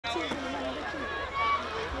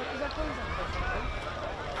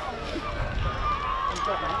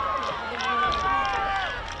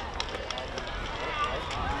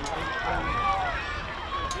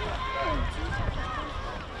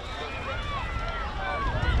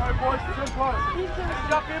boys, tempo.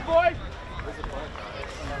 Jump in, boys.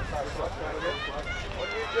 What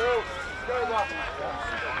do you do? Go, Rob.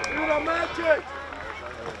 Do the magic.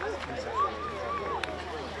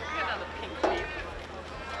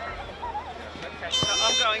 Okay, so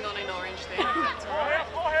I'm going on in orange then. That's all right.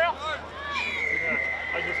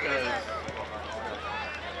 I just go.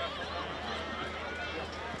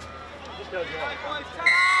 Just go.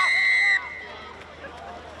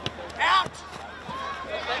 Out!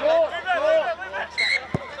 Short!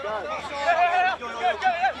 Go!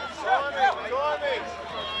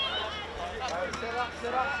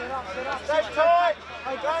 Set up. Stay tight!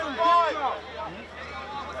 Hey, don't fight!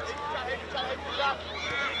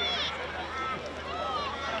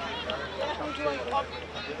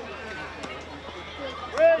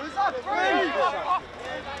 Who's up?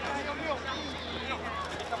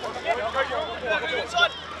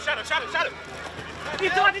 Inside! Shadow!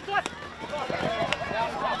 Inside!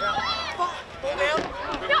 Ball down!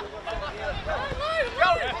 Go!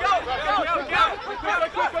 Quick!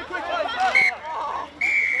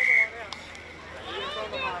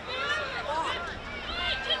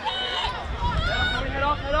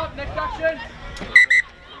 Head up, next action!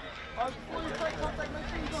 Before you take contact, make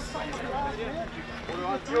sure you don't fight your ass, man.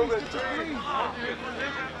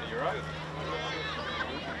 You're right.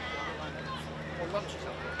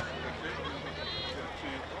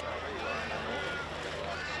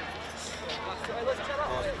 Let's set up.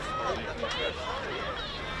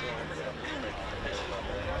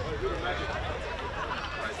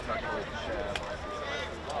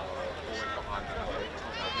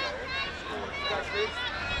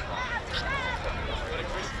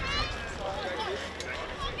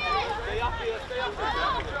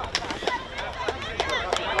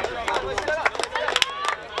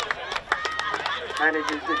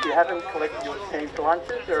 Managers, if you haven't collected your team's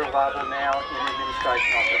lunches, they're available now in the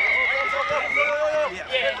administration office.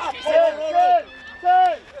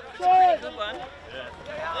 Good one.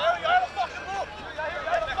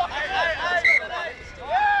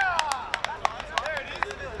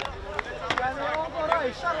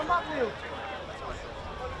 Shut him up, Neil.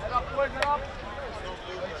 Head up, boys, head up.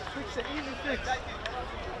 Fix it, easy fix.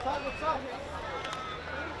 What's up?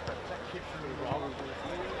 That kid from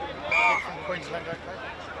Queensland, okay?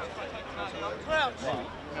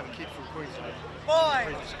 Another kid from Queensland.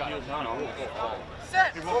 Five.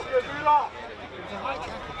 Set. He was a high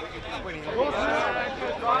tackle, but he's winning.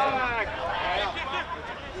 Good flag.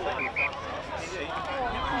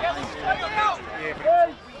 Yeah,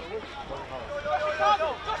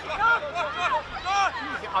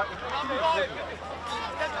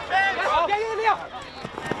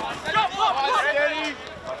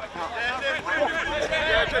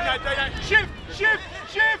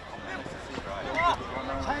 Shift!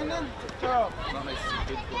 Tannen, go!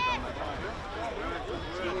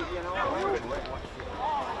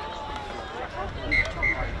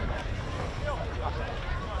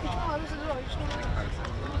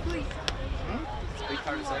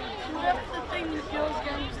 Whatever the thing with girls'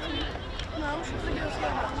 games too. No, should the girls'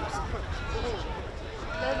 games.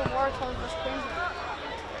 They're the war times for Queensland.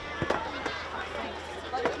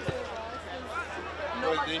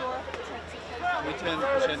 Can we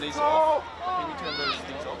turn these off? Can we turn those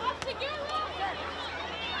things off?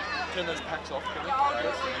 Turn those packs off, can we?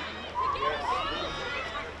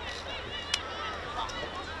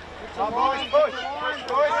 Come on, push,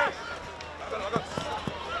 boys.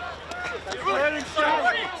 Let him shoot.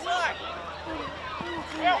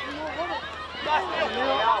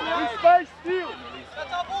 Space, steal.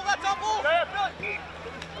 That's our ball.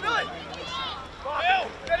 Billy. Bill,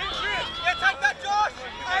 get in shit. Yeah, take that, Josh.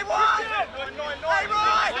 Hey, Ryan. Hey,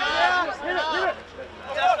 Ryan. Hit it.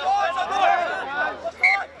 That's fine.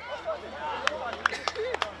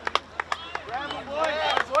 Grab him,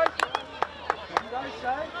 boys. Don't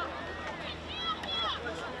say.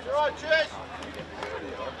 You're right, Chase.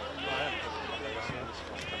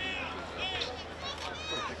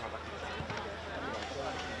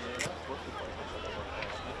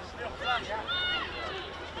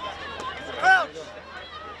 Crouch.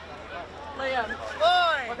 Liam.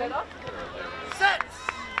 Line. Set.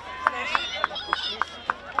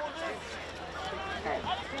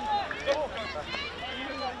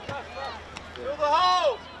 Fill the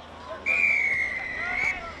hole.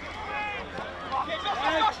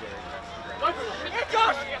 Hey,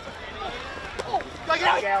 Josh. Go,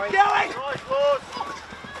 Gary. Nice, boys.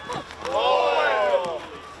 Oh.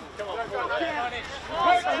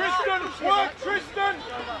 Work, Tristan.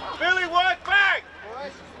 Billy, work back.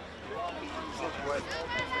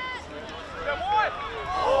 Come on.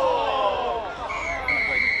 Oh.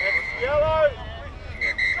 That's yellow.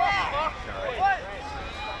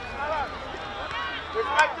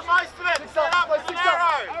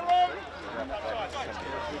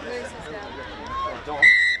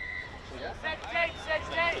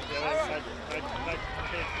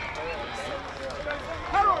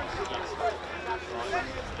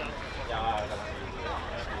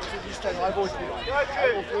 Daniel. I've always been like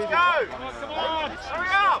that. Go! Come on! Hurry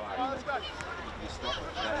up!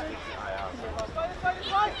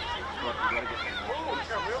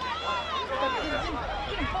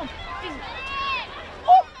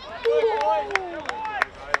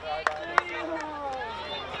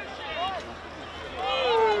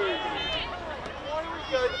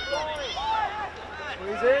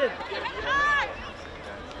 Squeeze in.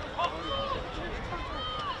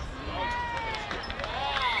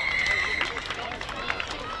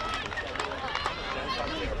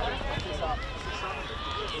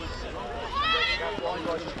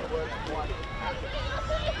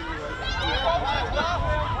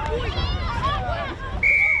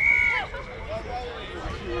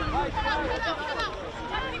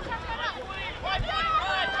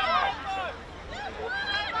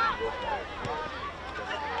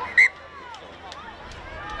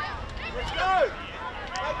 Let's go!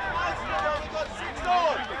 We've got 6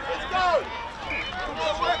 on! Let's go! Come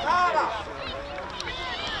on, work harder!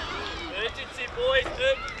 Urgency, boys,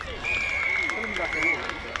 urgency.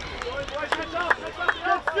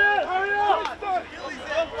 That's it! Hurry up!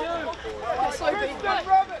 It's so big.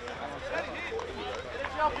 Robert! Wait!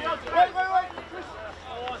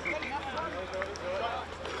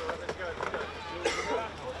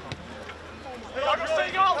 Hey, I'm just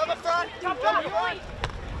saying, on the front! Jump up! Go!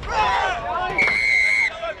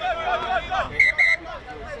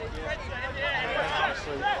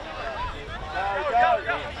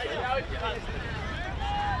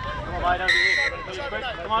 Come on, mate, over here.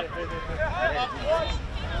 Come on.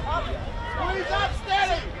 Squeeze up,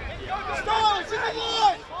 steady! Stall, it's in the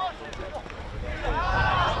line!